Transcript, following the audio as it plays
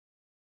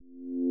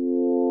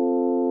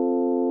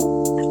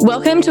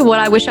Welcome to What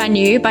I Wish I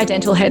Knew by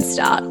Dental Head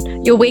Start,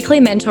 your weekly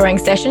mentoring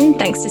session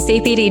thanks to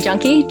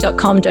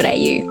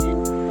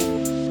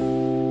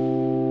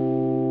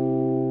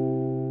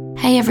cpdjunkie.com.au.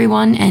 Hey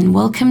everyone, and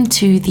welcome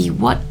to the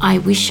What I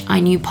Wish I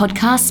Knew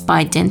podcast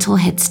by Dental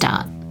Head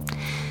Start.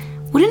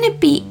 Wouldn't it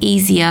be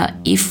easier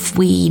if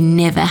we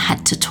never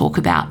had to talk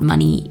about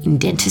money in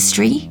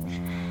dentistry?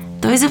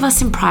 Those of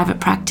us in private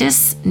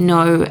practice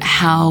know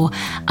how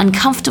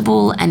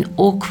uncomfortable and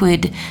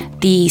awkward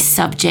the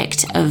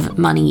subject of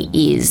money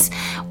is.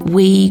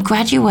 We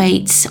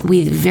graduate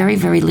with very,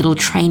 very little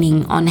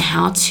training on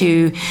how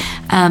to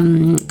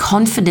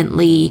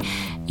confidently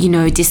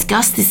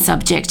discuss this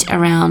subject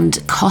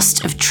around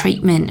cost of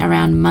treatment,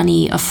 around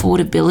money,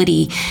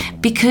 affordability,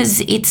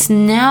 because it's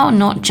now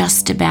not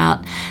just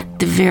about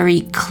the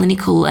very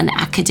clinical and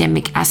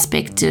academic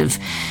aspect of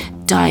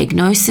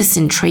diagnosis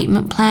and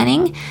treatment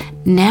planning.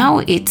 Now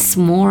it's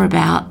more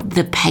about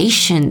the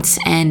patient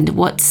and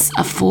what's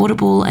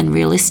affordable and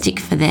realistic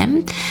for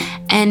them.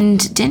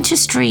 And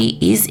dentistry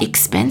is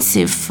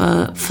expensive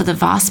for the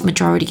vast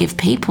majority of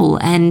people.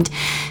 And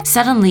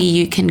suddenly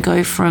you can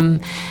go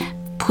from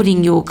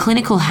putting your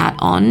clinical hat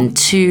on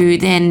to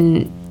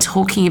then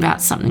talking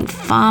about something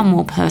far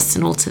more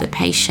personal to the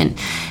patient,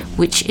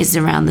 which is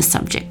around the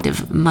subject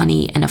of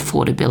money and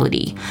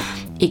affordability.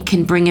 It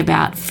can bring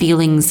about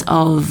feelings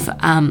of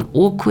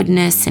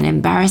awkwardness and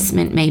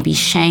embarrassment, maybe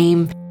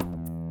shame.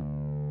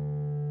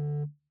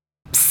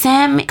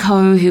 Sam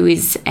Koh, who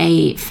is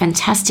a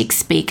fantastic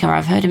speaker,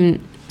 I've heard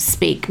him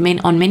speak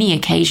on many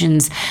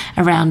occasions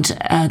around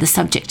the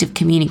subject of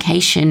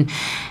communication,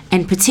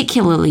 and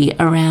particularly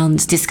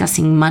around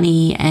discussing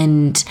money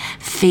and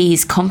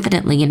fees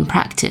confidently in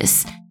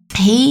practice.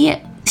 He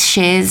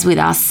shares with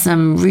us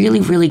some really,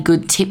 really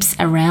good tips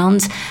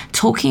around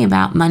talking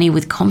about money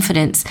with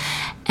confidence.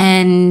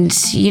 And,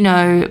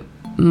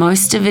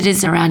 most of it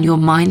is around your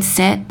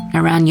mindset,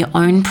 around your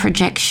own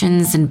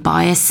projections and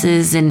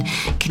biases and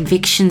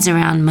convictions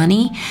around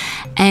money.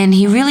 And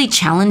he really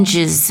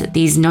challenges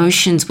these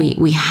notions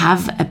we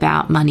have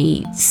about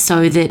money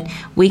so that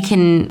we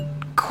can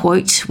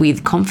quote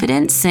with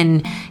confidence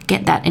and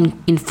get that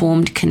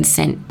informed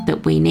consent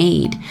that we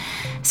need.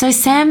 So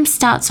Sam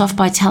starts off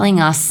by telling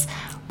us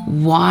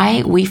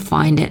why we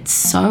find it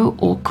so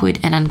awkward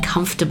and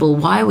uncomfortable,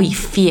 why we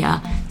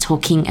fear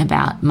talking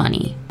about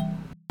money.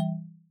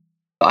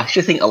 I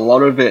actually think a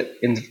lot of it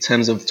in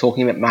terms of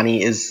talking about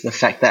money is the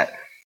fact that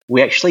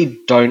we actually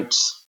don't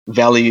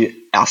value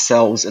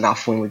ourselves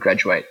enough when we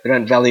graduate. We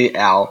don't value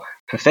our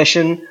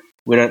profession.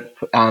 We don't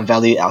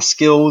value our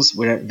skills.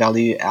 We don't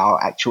value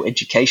our actual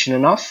education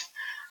enough.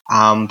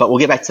 But we'll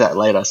get back to that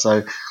later.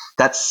 So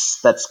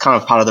that's kind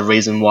of part of the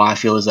reason why I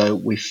feel as though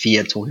we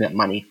fear talking about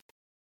money.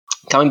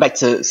 Coming back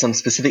to some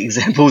specific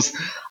examples,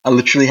 I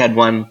literally had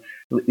one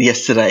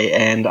yesterday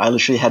and I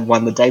literally had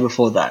one the day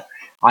before that.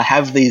 I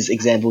have these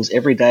examples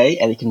every day,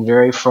 and it can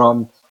vary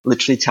from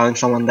literally telling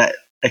someone that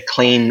a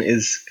clean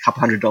is a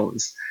couple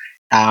 $100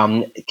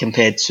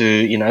 compared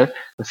to,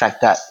 the fact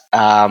that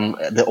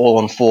the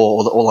all-on-4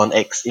 or the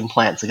all-on-X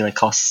implants are going to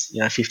cost,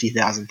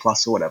 50,000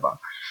 plus or whatever.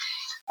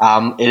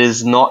 It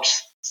is not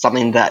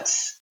something that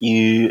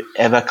you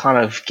ever kind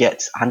of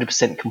get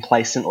 100%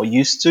 complacent or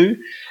used to.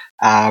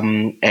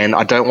 And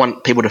I don't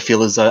want people to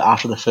feel as though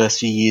after the first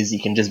few years you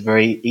can just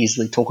very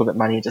easily talk about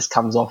money. It just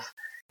comes off,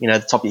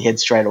 the top of your head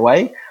straight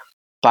away.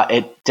 But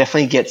it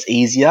definitely gets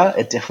easier.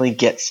 It definitely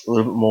gets a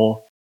little bit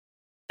more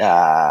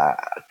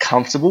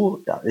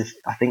comfortable.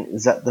 I think,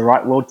 is that the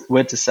right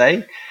word to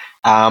say?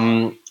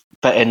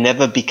 But it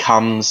never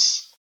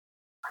becomes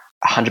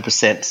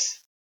 100%,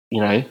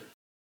 the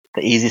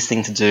easiest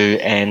thing to do,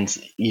 and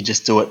you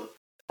just do it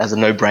as a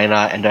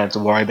no-brainer and don't have to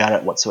worry about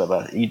it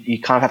whatsoever. You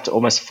kind of have to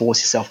almost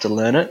force yourself to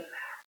learn it.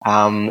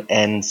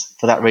 And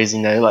for that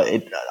reason,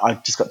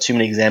 I've just got too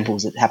many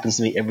examples. It happens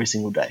to me every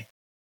single day.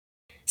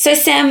 So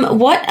Sam,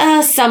 what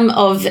are some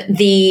of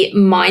the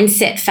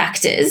mindset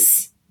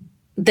factors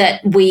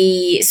that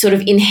we sort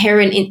of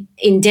inherit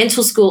in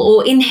dental school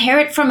or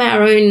inherit from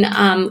our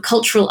own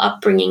cultural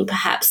upbringing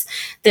perhaps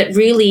that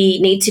really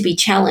need to be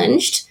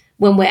challenged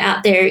when we're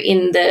out there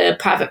in the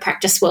private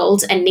practice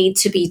world and need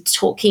to be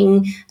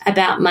talking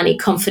about money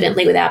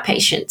confidently with our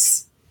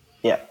patients?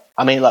 Yeah.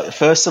 I mean,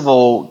 first of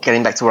all,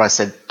 getting back to what I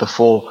said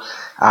before,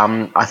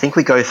 I think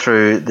we go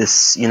through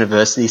this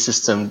university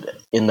system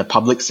in the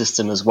public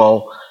system as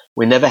well.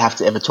 We never have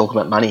to ever talk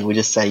about money. We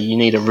just say, you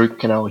need a root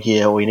canal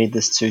here, or you need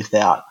this tooth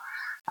out.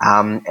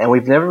 And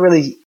we've never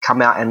really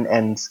come out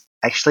and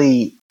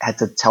actually had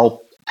to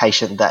tell a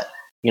patient that,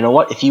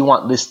 if you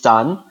want this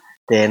done,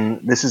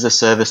 then this is a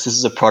service, this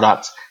is a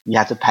product, you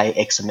have to pay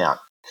X amount.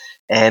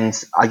 And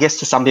I guess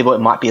to some people it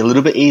might be a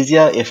little bit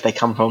easier if they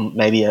come from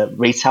maybe a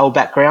retail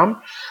background.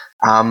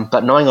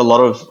 But knowing a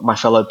lot of my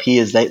fellow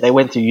peers, they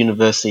went through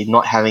university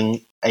not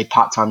having a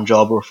part-time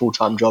job or a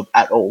full-time job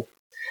at all.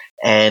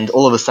 And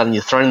all of a sudden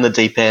you're thrown in the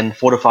deep end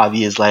 4 to 5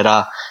 years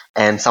later,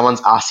 and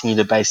someone's asking you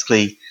to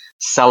basically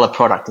sell a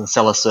product and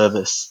sell a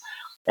service.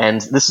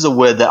 And this is a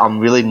word that I'm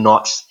really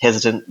not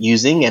hesitant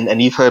using, and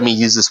you've heard me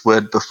use this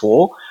word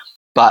before,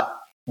 but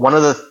one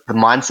of the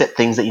mindset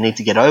things that you need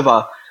to get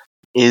over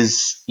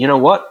is, you know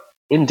what?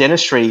 In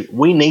dentistry,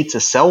 we need to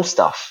sell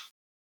stuff.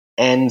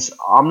 And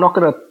I'm not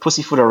going to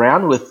pussyfoot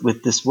around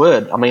with this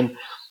word. I mean,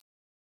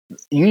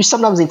 you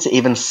sometimes need to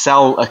even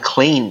sell a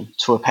clean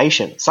to a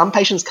patient. Some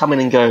patients come in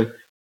and go,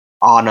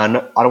 oh, no,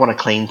 I don't want a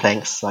clean,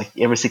 thanks. Like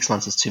every 6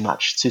 months is too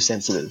much, too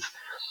sensitive.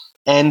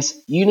 And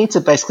you need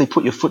to basically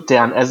put your foot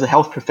down as a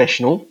health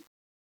professional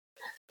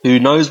who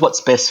knows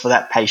what's best for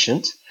that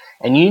patient.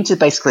 And you need to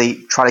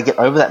basically try to get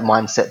over that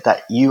mindset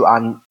that you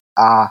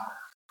are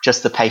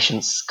just the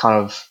patient's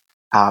kind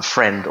of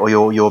friend, or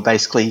you're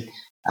basically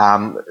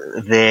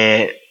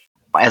there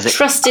as a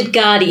trusted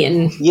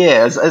guardian.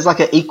 Yeah, as like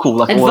an equal,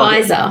 like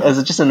advisor,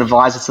 as just an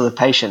advisor to the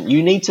patient.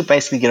 You need to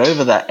basically get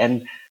over that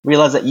and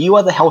realize that you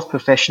are the health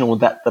professional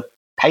that the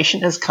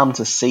patient has come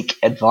to seek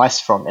advice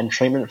from and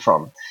treatment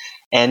from.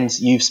 And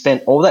you've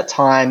spent all that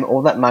time,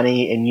 all that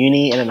money in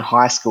uni and in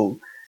high school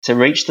to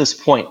reach this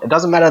point. It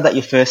doesn't matter that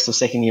you're first or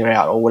second year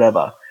out or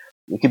whatever.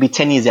 It could be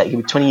 10 years out, it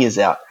could be 20 years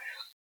out.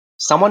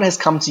 Someone has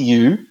come to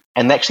you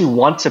and they actually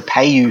want to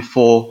pay you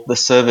for the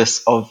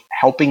service of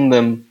helping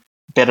them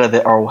better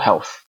their oral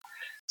health.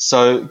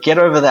 So get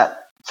over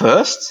that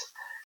first.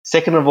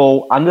 Second of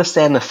all,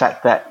 understand the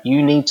fact that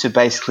you need to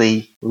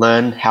basically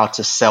learn how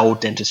to sell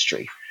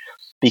dentistry,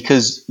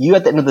 because you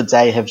at the end of the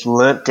day have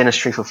learnt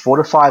dentistry for 4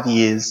 to 5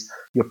 years.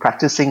 You're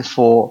practicing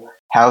for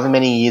however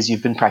many years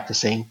you've been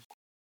practicing.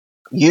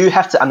 You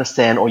have to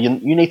understand, or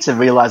you need to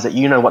realize that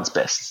you know what's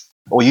best,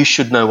 or you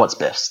should know what's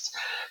best.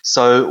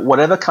 So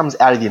whatever comes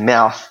out of your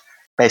mouth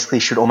basically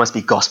should almost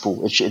be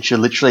gospel. It should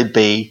literally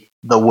be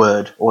the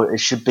word, or it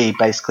should be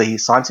basically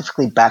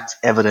scientifically backed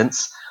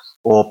evidence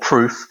or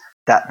proof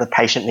that the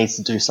patient needs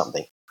to do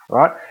something,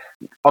 right?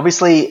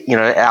 Obviously, you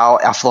know,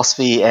 our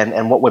philosophy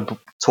and what we're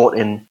taught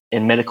in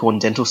medical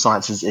and dental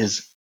sciences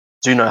is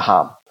do no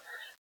harm.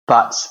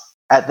 But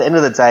at the end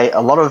of the day, a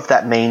lot of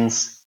that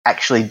means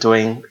actually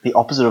doing the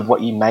opposite of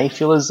what you may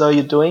feel as though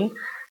you're doing.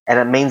 And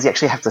it means you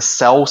actually have to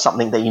sell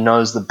something that you know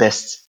is the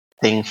best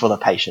thing for the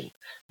patient,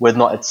 whether or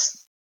not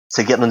it's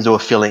to get them to do a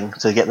filling,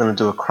 to get them to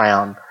do a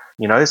crown.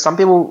 You know, some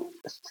people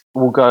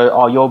will go,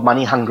 oh, you're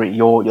money hungry.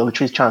 You're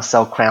literally trying to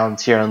sell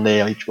crowns here and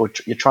there, or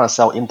you're trying to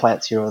sell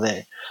implants here or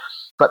there.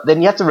 But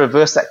then you have to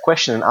reverse that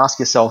question and ask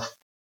yourself,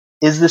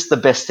 is this the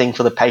best thing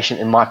for the patient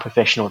in my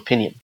professional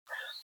opinion?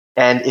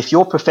 And if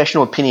your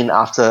professional opinion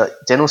after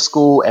dental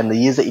school and the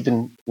years that you've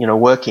been, you know,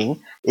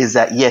 working is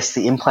that, yes,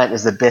 the implant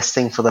is the best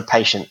thing for the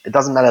patient, it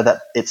doesn't matter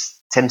that it's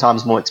 10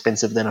 times more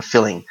expensive than a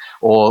filling,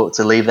 or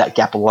to leave that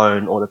gap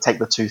alone, or to take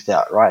the tooth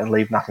out, right, and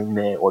leave nothing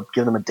there, or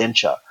give them a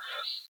denture.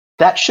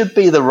 That should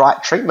be the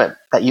right treatment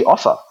that you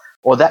offer,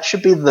 or that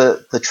should be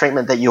the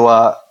treatment that you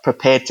are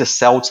prepared to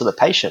sell to the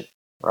patient,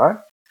 right?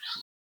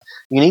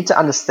 You need to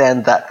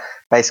understand that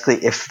basically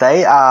if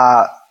they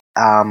are,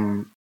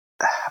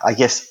 I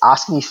guess,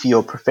 asking you for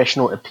your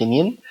professional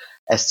opinion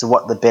as to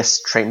what the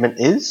best treatment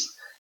is,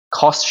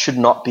 cost should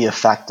not be a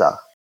factor,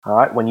 all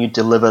right, when you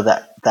deliver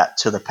that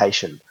to the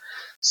patient.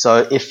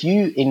 So if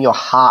you in your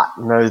heart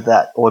know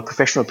that, or a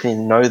professional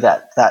opinion know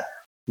that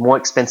more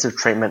expensive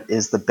treatment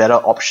is the better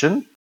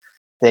option,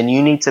 then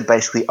you need to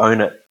basically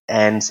own it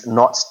and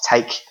not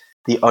take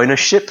the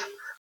ownership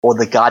or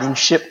the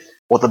guardianship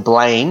or the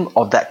blame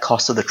of that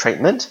cost of the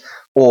treatment,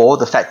 or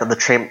the fact that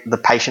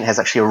the patient has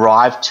actually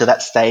arrived to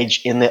that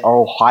stage in their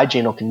oral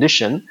hygiene or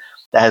condition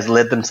that has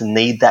led them to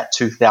need that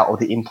tooth out or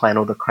the implant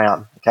or the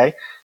crown, okay?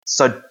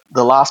 So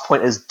the last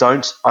point is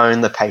don't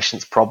own the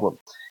patient's problem.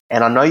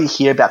 And I know you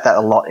hear about that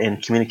a lot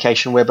in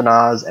communication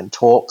webinars and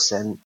talks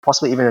and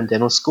possibly even in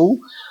dental school,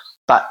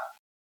 but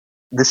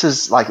this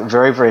is like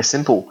very, very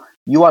simple.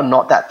 You are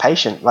not that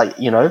patient. Like,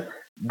 you know,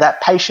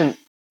 that patient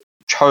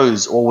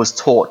chose or was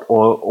taught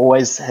or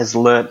always has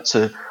learnt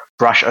to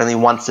brush only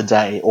once a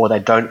day, or they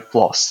don't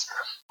floss,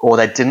 or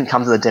they didn't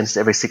come to the dentist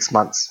every 6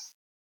 months,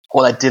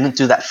 or they didn't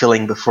do that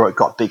filling before it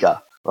got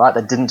bigger, right?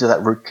 They didn't do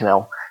that root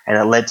canal and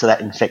it led to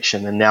that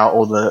infection, and now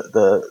all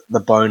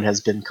the bone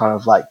has been kind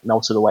of like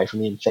melted away from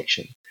the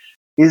infection.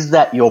 Is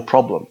that your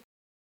problem?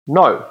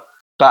 No,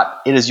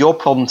 but it is your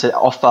problem to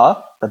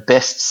offer the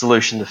best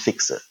solution to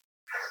fix it.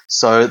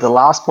 So the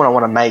last point I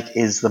want to make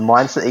is the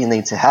mindset that you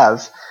need to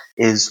have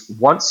is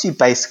once you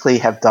basically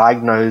have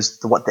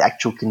diagnosed what the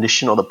actual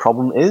condition or the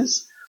problem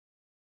is,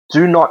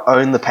 do not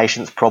own the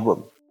patient's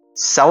problem.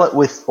 Sell it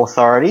with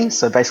authority.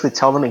 So basically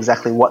tell them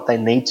exactly what they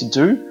need to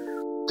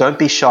do. Don't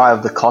be shy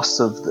of the costs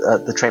of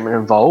the treatment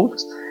involved,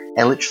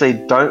 and literally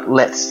don't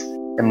let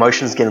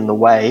emotions get in the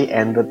way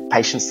and the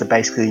patients to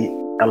basically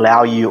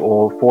allow you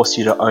or force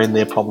you to own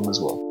their problem as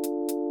well.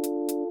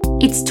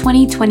 It's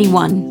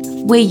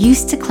 2021. We're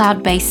used to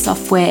cloud-based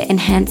software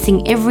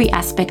enhancing every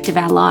aspect of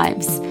our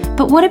lives.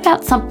 But what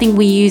about something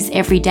we use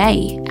every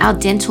day, our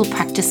dental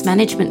practice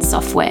management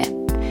software?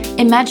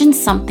 Imagine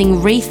something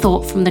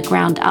rethought from the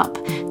ground up,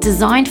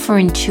 designed for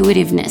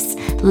intuitiveness,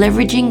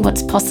 leveraging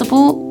what's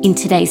possible in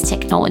today's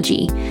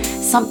technology.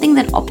 Something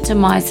that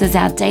optimizes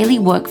our daily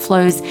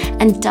workflows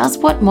and does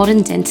what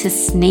modern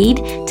dentists need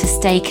to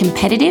stay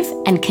competitive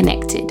and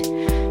connected.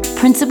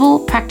 Principal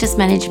practice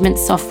management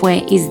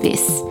software is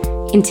this: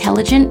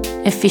 intelligent,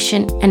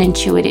 efficient, and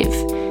intuitive.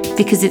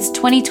 Because it's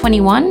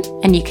 2021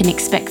 and you can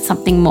expect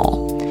something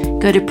more.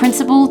 Go to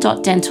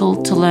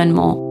principal.dental to learn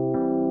more.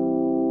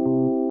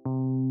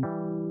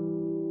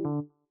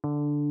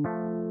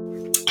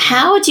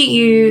 How do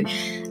you,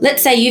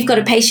 let's say you've got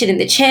a patient in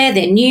the chair,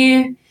 they're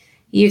new,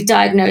 you've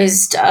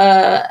diagnosed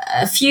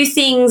a few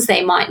things,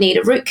 they might need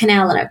a root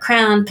canal and a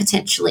crown,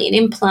 potentially an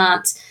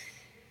implant.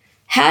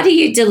 How do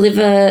you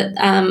deliver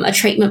a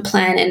treatment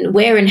plan, and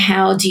where and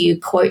how do you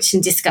quote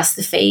and discuss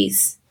the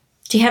fees?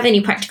 Do you have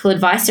any practical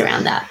advice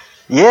around that?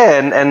 Yeah,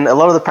 and a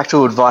lot of the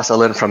practical advice I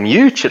learned from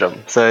you,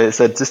 Chittum. So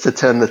just to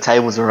turn the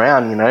tables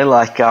around,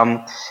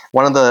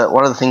 one of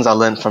the things I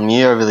learned from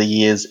you over the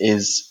years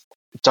is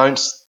don't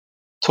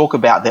talk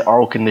about their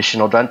oral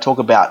condition, or don't talk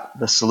about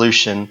the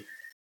solution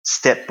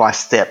step by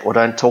step, or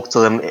don't talk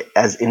to them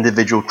as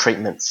individual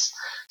treatments.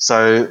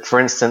 So, for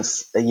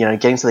instance,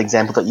 getting to the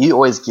example that you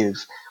always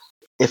give,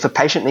 if a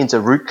patient needs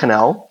a root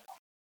canal,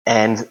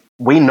 and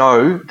we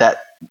know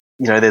that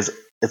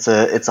it's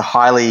a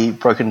highly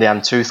broken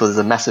down tooth, or there's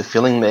a massive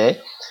filling there,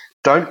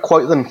 don't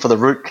quote them for the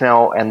root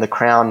canal and the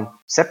crown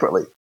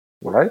separately.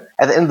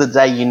 At the end of the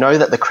day, you know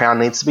that the crown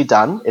needs to be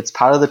done. It's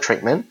part of the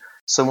treatment.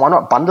 So why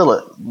not bundle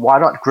it? Why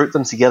not group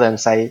them together and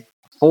say,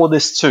 for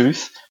this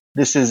tooth,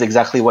 this is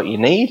exactly what you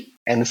need,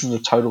 and this is the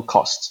total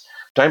cost.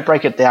 Don't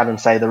break it down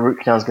and say the root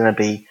canal is going to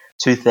be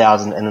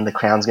 $2,000 and then the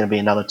crown is going to be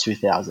another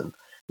 $2,000.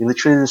 You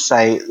literally just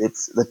say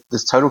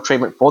this total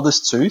treatment for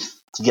this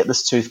tooth to get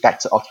this tooth back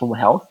to optimal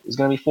health is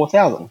going to be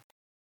 $4,000.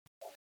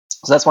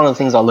 So that's one of the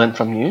things I learned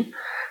from you.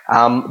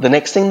 The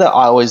next thing that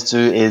I always do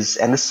is,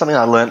 and this is something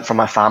I learned from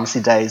my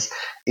pharmacy days,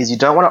 is you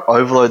don't want to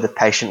overload the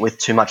patient with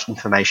too much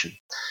information.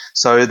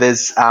 So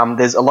there's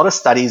a lot of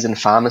studies in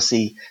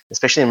pharmacy,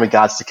 especially in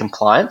regards to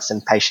compliance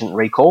and patient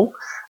recall.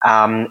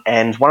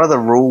 And one of the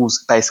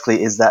rules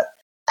basically is that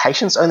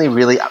patients only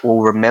really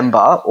will remember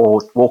or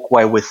walk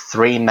away with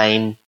 3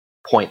 main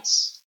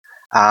points.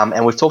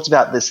 And we've talked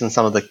about this in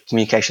some of the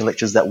communication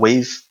lectures that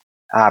we've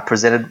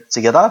presented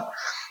together.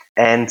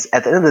 And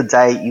at the end of the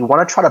day, you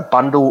want to try to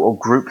bundle or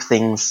group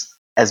things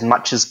as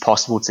much as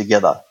possible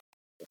together.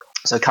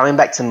 So coming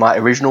back to my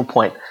original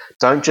point,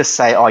 don't just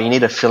say, oh, you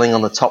need a filling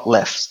on the top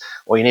left,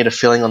 or you need a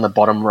filling on the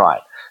bottom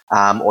right,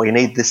 or you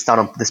need this done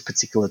on this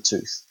particular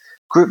tooth.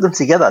 Group them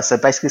together. So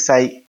basically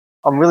say,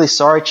 I'm really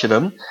sorry,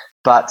 Chittum,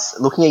 but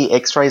looking at your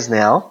x-rays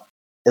now,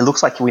 it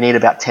looks like we need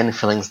about 10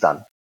 fillings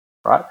done.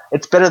 Right?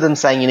 It's better than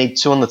saying you need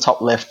 2 on the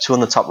top left, 2 on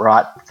the top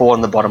right, 4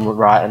 on the bottom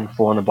right, and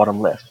 4 on the bottom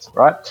left,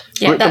 right?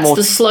 Yeah, that's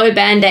the slow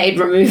Band-Aid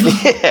removal.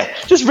 Yeah,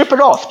 just rip it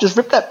off. Just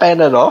rip that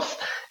Band-Aid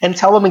off and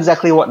tell them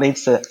exactly what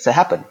needs to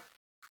happen.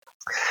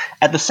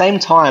 At the same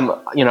time,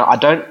 I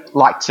don't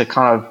like to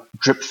kind of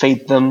drip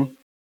feed them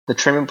the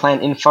treatment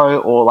plan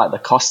info or like the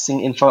costing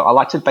info. I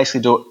like to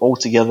basically do it all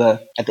together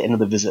at the end of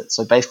the visit.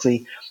 So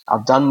basically,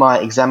 I've done my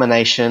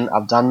examination,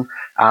 I've done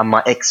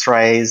my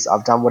x-rays,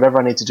 I've done whatever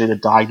I need to do to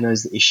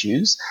diagnose the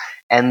issues,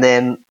 and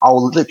then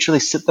I'll literally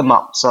sit them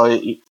up. So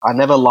I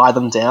never lie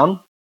them down.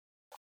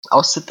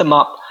 I'll sit them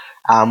up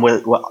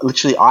we're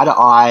literally eye to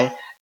eye,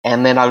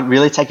 and then I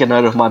really take a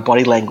note of my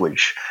body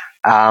language.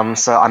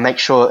 So I make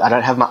sure I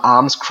don't have my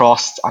arms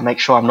crossed. I make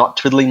sure I'm not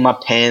twiddling my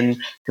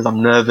pen because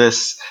I'm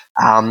nervous.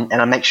 And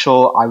I make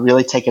sure I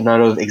really take a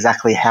note of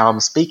exactly how I'm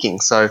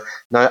speaking. So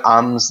no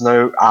ums,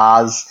 no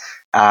ahs,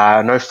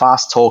 no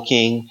fast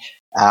talking.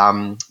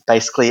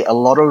 Basically a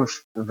lot of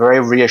very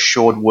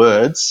reassured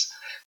words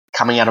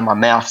coming out of my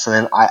mouth. So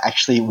then I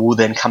actually will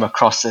then come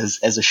across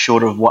as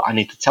assured of what I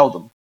need to tell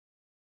them.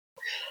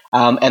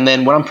 And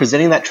then when I'm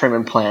presenting that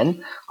treatment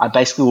plan, I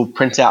basically will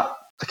print out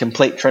the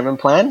complete treatment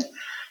plan.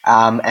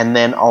 And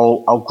then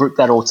I'll group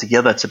that all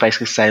together to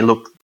basically say,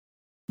 look,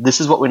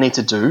 this is what we need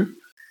to do.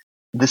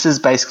 This is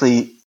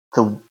basically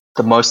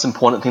the most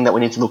important thing that we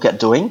need to look at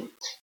doing.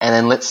 And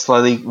then let's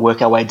slowly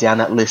work our way down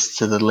that list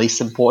to the least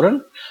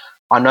important.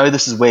 I know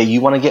this is where you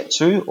want to get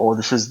to, or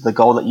this is the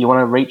goal that you want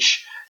to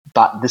reach,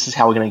 but this is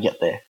how we're going to get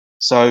there.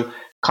 So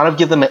kind of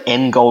give them an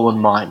end goal in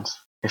mind,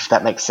 if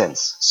that makes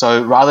sense.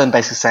 So rather than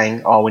basically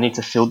saying, oh, we need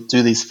to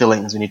do these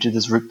fillings, we need to do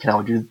this root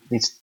canal, we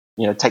need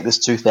to take this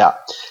tooth out.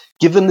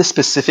 Give them the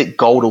specific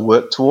goal to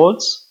work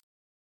towards.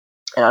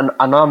 And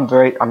I know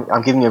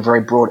I'm giving you a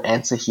very broad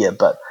answer here,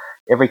 but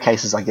every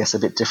case is, I guess, a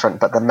bit different.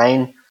 But the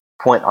main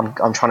point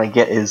I'm trying to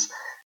get is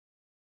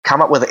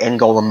come up with an end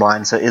goal in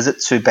mind. So is it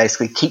to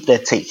basically keep their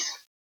teeth,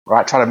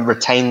 right? Try to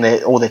retain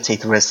all their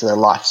teeth the rest of their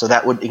life. So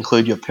that would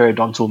include your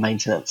periodontal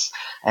maintenance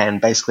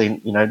and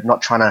basically,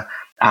 not trying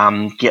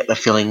to get the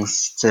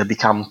fillings to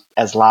become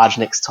as large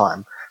next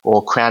time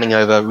or crowning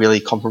over really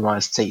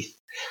compromised teeth.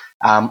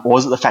 Or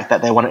is it the fact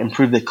that they want to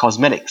improve their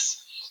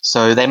cosmetics?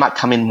 So they might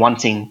come in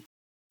wanting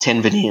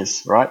 10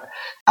 veneers, right?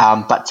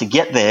 But to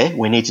get there,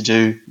 we need to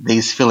do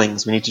these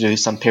fillings. We need to do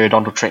some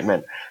periodontal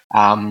treatment.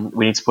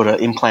 We need to put an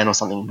implant or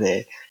something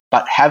there.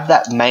 But have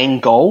that main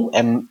goal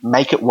and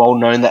make it well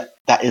known that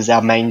that is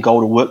our main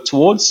goal to work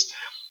towards.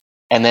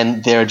 And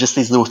then there are just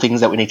these little things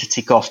that we need to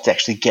tick off to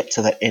actually get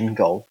to the end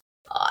goal.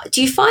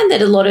 Do you find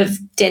that a lot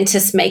of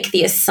dentists make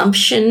the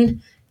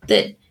assumption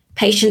that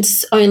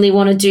patients only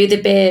want to do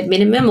the bare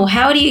minimum, or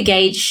how do you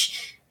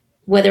gauge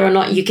whether or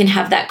not you can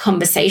have that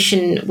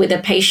conversation with a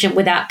patient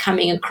without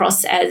coming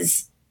across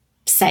as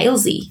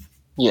salesy?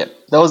 Yeah,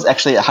 that was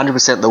actually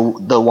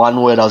 100% the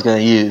one word I was going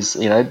to use.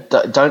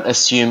 Don't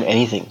assume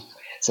anything.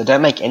 So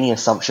don't make any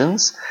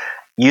assumptions.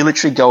 You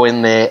literally go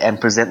in there and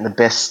present the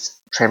best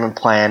treatment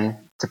plan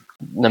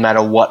no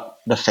matter what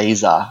the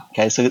fees are.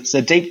 Okay,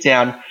 so deep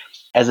down,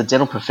 as a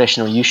dental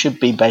professional, you should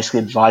be basically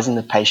advising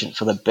the patient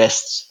for the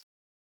best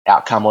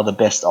outcome or the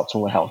best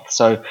optimal health.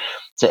 So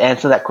to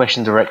answer that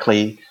question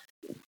directly,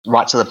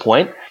 right to the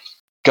point,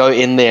 go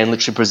in there and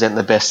literally present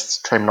the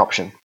best treatment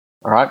option.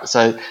 All right,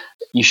 so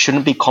you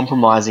shouldn't be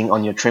compromising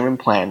on your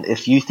treatment plan.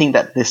 If you think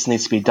that this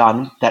needs to be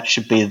done, that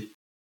should be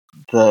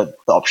the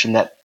option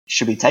that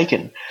should be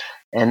taken.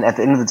 And at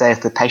the end of the day,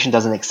 if the patient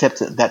doesn't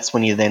accept it, that's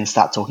when you then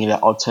start talking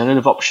about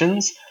alternative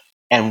options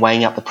and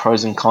weighing up the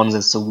pros and cons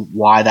as to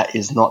why that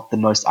is not the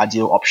most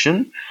ideal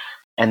option,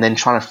 and then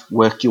trying to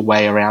work your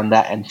way around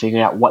that and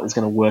figuring out what is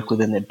going to work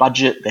within their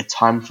budget, their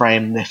time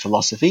frame, their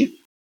philosophy.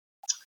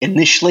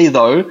 Initially,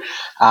 though,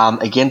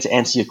 again, to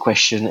answer your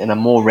question in a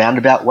more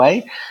roundabout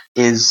way,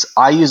 is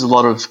I use a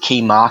lot of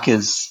key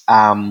markers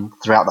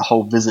throughout the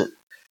whole visit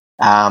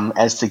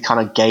as to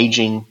kind of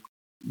gauging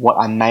what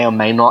I may or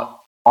may not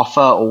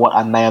offer or what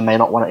I may or may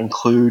not want to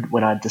include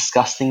when I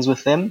discuss things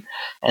with them.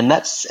 And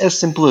that's as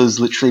simple as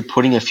literally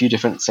putting a few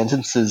different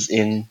sentences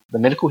in the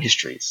medical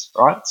histories,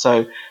 right?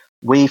 So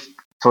we,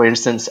 for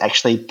instance,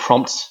 actually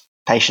prompt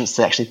patients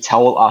to actually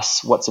tell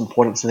us what's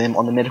important to them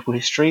on the medical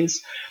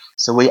histories.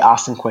 So we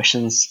ask them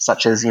questions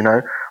such as,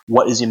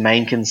 what is your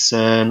main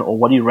concern, or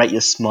what do you rate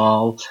your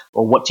smile,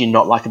 or what do you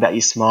not like about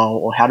your smile,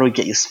 or how do we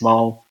get your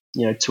smile,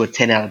 to a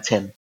 10 out of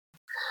 10?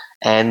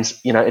 And,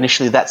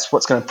 initially that's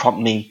what's going to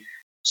prompt me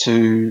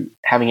to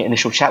having an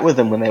initial chat with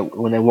them when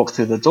they walk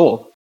through the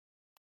door.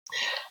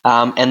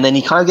 And then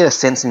you kind of get a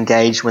sense and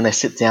gauge when they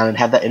sit down and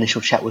have that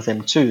initial chat with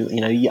them too.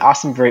 You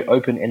ask them very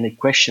open-ended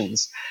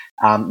questions.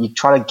 You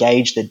try to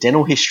gauge their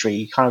dental history,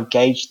 you kind of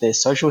gauge their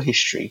social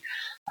history.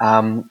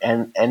 And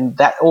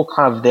that all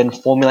kind of then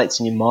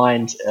formulates in your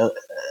mind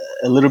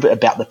a little bit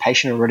about the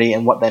patient already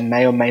and what they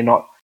may or may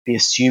not be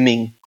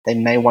assuming they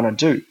may want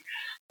to do.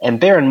 And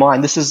bear in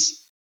mind, this is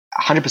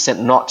 100%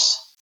 not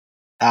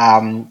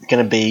going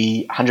to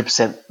be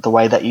 100% the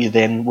way that you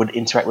then would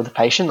interact with the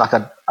patient. Like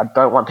I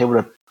don't want people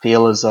to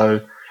feel as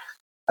though,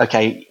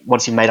 okay,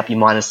 once you've made up your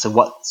mind as to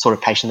what sort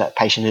of patient that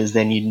patient is,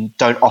 then you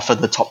don't offer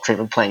the top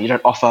treatment plan. You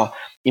don't offer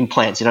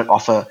implants. You don't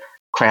offer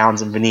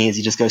crowns and veneers.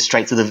 You just go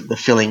straight to the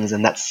fillings,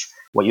 and that's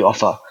what you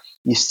offer.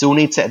 You still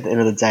need to, at the end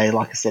of the day,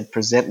 like I said,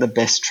 present the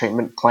best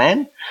treatment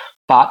plan,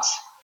 but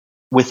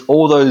with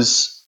all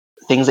those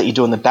things that you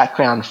do in the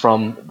background,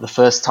 from the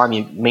first time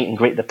you meet and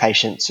greet the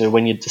patient to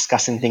when you're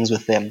discussing things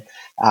with them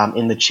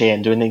in the chair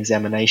and doing the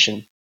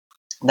examination,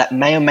 that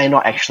may or may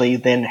not actually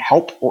then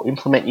help or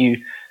implement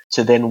you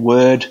to then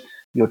word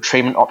your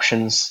treatment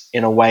options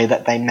in a way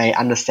that they may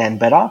understand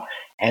better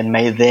and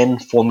may then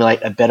formulate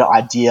a better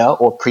idea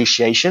or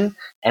appreciation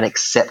and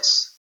accept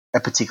a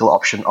particular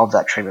option of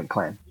that treatment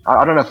plan.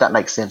 I don't know if that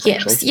makes sense,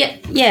 actually.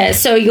 Yeah.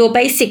 So you're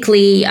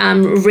basically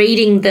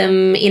reading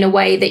them in a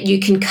way that you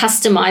can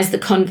customize the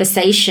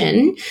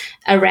conversation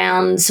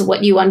around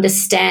what you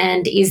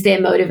understand is their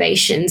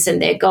motivations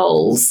and their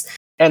goals.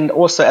 And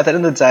also, at the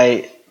end of the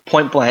day,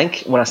 point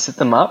blank, when I sit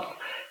them up,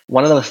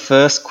 one of the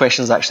first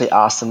questions I actually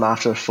ask them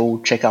after a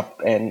full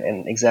checkup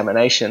and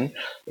examination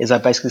is I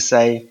basically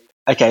say,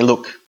 okay,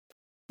 look,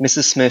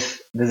 Mrs.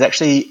 Smith, there's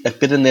actually a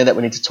bit in there that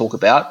we need to talk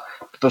about.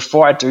 But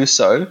before I do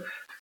so,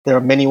 there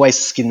are many ways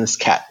to skin this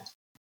cat.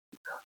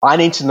 I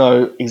need to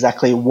know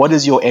exactly what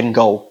is your end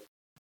goal.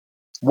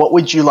 What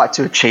would you like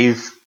to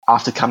achieve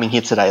after coming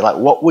here today? Like,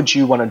 what would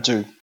you want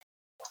to do?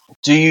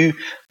 Do you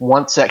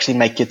want to actually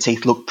make your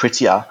teeth look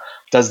prettier?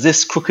 Does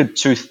this crooked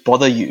tooth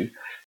bother you?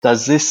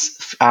 Does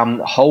this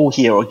hole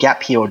here or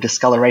gap here or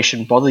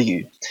discoloration bother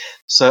you?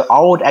 So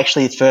I would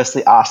actually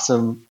firstly ask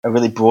them a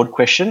really broad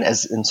question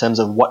as in terms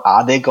of what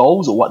are their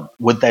goals or what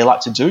would they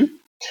like to do.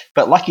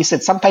 But like you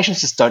said, some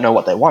patients just don't know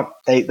what they want.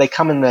 They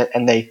come in there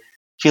and they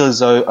feel as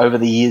though over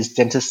the years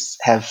dentists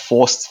have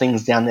forced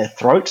things down their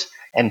throat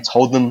and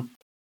told them,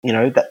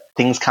 that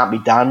things can't be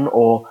done,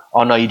 or,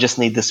 oh no, you just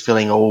need this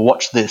filling, or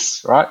watch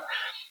this, right?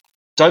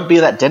 Don't be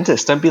that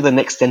dentist. Don't be the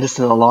next dentist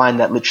in the line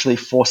that literally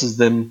forces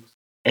them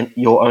in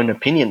your own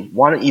opinion.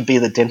 Why don't you be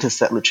the dentist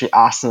that literally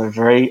asks them a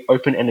very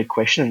open-ended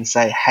question and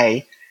say,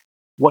 hey,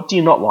 what do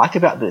you not like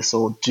about this?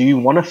 Or do you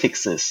want to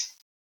fix this?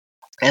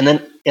 And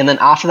then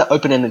after that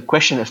open-ended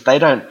question, if they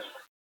don't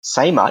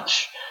say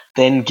much,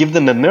 then give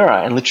them a mirror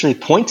and literally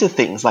point to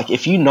things. Like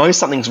if you know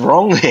something's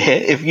wrong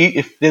there,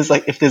 if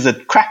there's a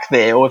crack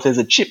there or if there's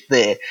a chip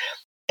there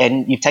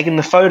and you've taken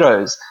the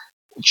photos,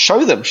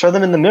 show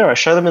them in the mirror,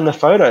 show them in the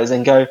photos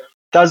and go,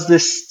 does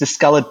this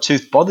discolored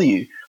tooth bother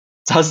you?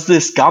 Does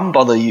this gum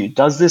bother you?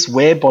 Does this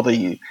wear bother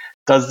you?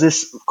 Does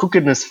this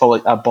crookedness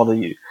bother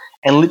you?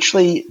 And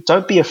literally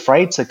don't be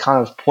afraid to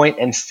kind of point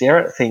and stare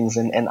at things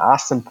and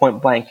ask them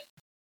point blank,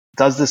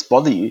 Does this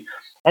bother you?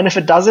 And if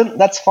it doesn't,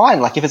 that's fine.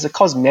 Like if it's a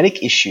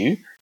cosmetic issue,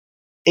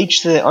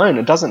 each to their own.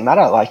 It doesn't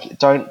matter. Like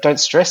don't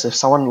stress. If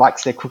someone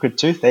likes their crooked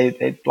tooth,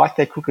 they like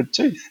their crooked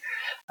tooth.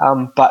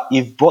 But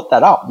you've brought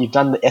that up. You've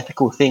done the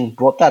ethical thing,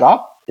 brought that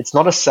up. It's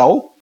not a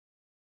sell.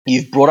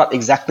 You've brought up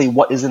exactly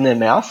what is in their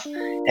mouth,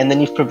 and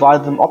then you've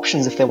provided them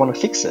options if they want to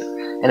fix it.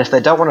 And if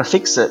they don't want to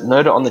fix it,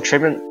 note it on the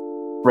treatment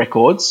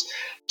records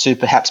to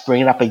perhaps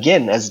bring it up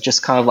again as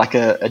just kind of like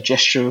a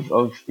gesture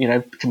of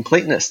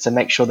completeness to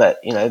make sure that,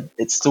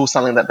 it's still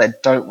something that they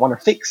don't want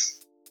to fix.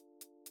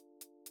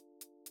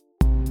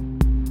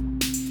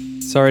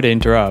 Sorry to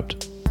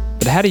interrupt,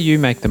 but how do you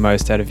make the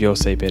most out of your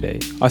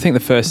CPD? I think the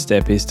first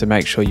step is to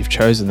make sure you've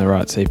chosen the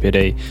right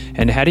CPD.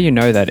 And how do you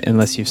know that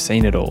unless you've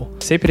seen it all?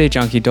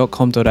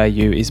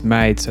 cpdjunkie.com.au is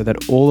made so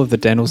that all of the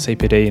dental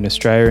CPD in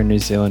Australia and New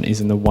Zealand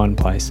is in the one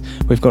place.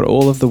 We've got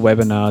all of the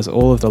webinars,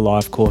 all of the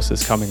live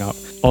courses coming up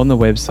on the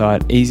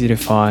website, easy to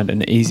find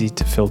and easy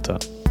to filter.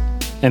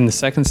 And the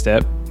second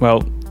step,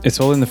 well, it's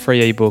all in the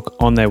free ebook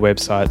on their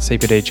website,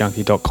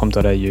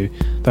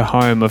 cpdjunkie.com.au, the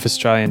home of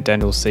Australian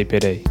dental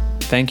CPD.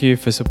 Thank you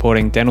for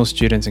supporting dental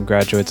students and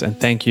graduates, and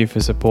thank you for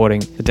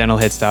supporting the Dental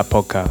Head Start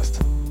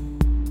podcast.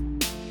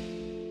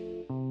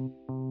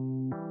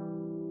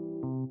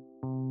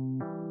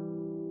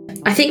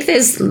 I think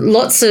there's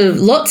lots of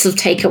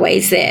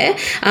takeaways there.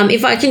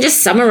 If I can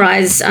just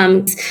summarize,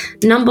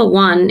 number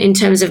one, in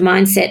terms of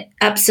mindset,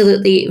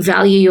 absolutely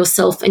value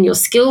yourself and your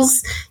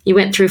skills. You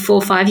went through 4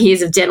 or 5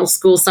 years of dental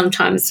school,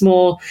 sometimes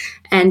more,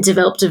 and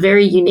developed a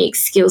very unique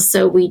skill.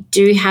 So we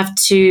do have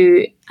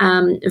to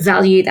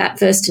value that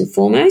first and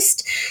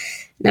foremost.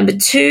 Number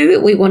two,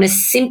 we want to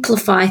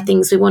simplify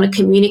things. We want to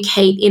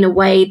communicate in a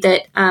way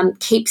that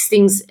keeps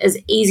things as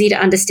easy to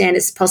understand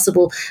as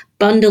possible,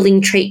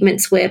 bundling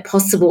treatments where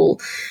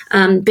possible,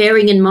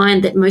 bearing in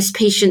mind that most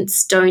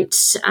patients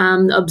don't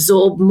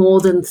absorb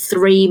more than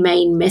 3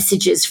 main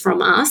messages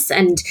from us,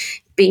 and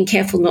being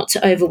careful not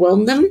to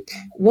overwhelm them.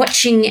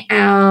 Watching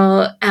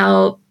our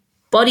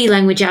body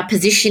language, our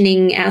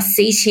positioning, our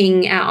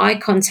seating, our eye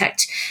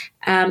contact,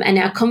 and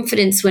our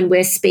confidence when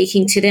we're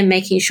speaking to them,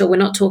 making sure we're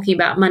not talking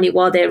about money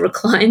while they're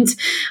reclined.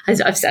 I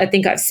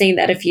think I've seen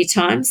that a few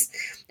times.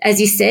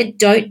 As you said,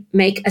 don't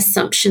make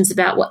assumptions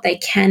about what they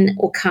can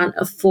or can't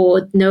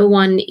afford.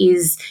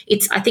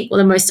 I think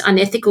the most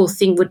unethical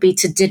thing would be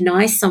to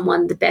deny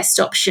someone the best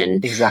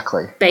option.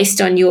 Exactly. Based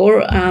on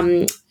your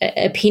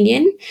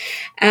opinion.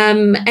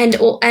 And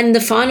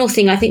the final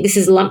thing, I think this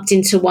is lumped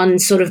into one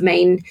sort of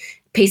main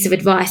piece of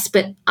advice,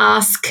 but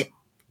ask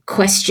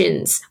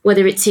questions,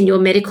 whether it's in your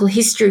medical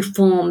history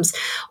forms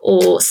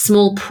or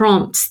small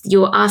prompts.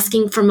 You're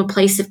asking from a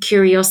place of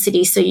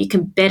curiosity so you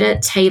can better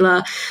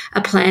tailor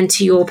a plan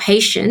to your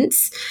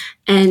patients.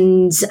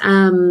 And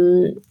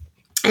I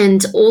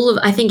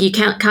think you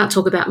can't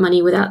talk about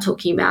money without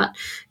talking about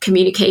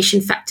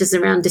communication factors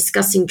around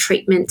discussing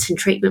treatment and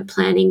treatment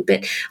planning.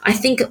 But I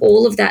think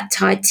all of that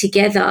tied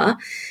together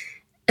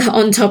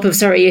on top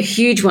of, a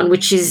huge one,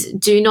 which is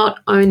do not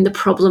own the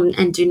problem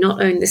and do not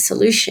own the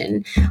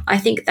solution. I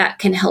think that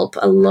can help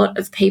a lot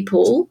of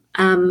people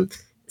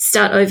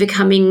start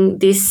overcoming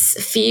this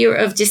fear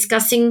of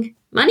discussing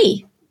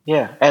money.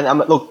 Yeah. And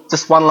look,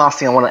 just one last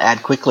thing I want to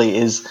add quickly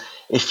is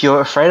if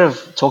you're afraid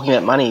of talking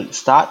about money,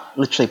 start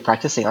literally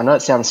practicing. I know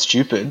it sounds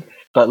stupid,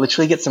 but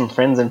literally get some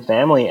friends and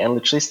family and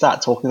literally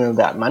start talking to them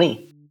about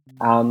money.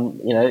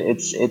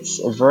 It's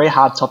a very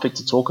hard topic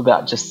to talk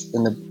about just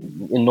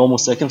in normal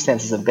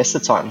circumstances at best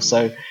of times.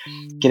 So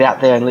get out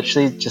there and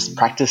literally just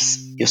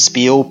practice your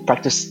spiel,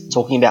 practice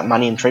talking about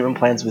money and treatment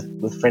plans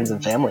with friends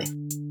and family.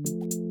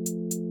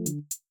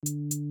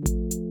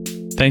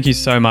 Thank you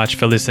so much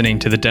for listening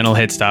to the Dental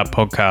Head Start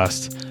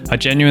podcast. I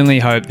genuinely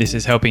hope this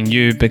is helping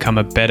you become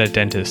a better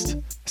dentist.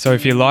 So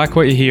if you like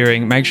what you're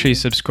hearing, make sure you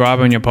subscribe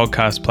on your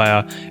podcast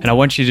player, and I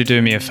want you to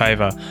do me a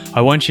favor.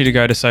 I want you to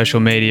go to social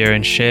media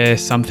and share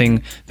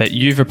something that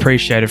you've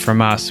appreciated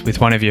from us with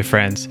one of your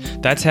friends.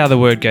 That's how the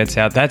word gets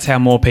out. That's how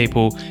more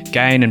people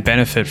gain and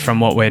benefit from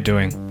what we're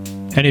doing.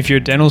 And if you're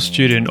a dental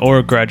student or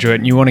a graduate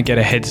and you want to get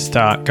a head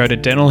start, go to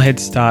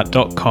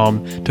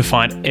dentalheadstart.com to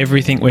find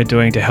everything we're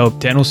doing to help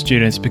dental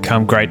students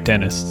become great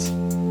dentists.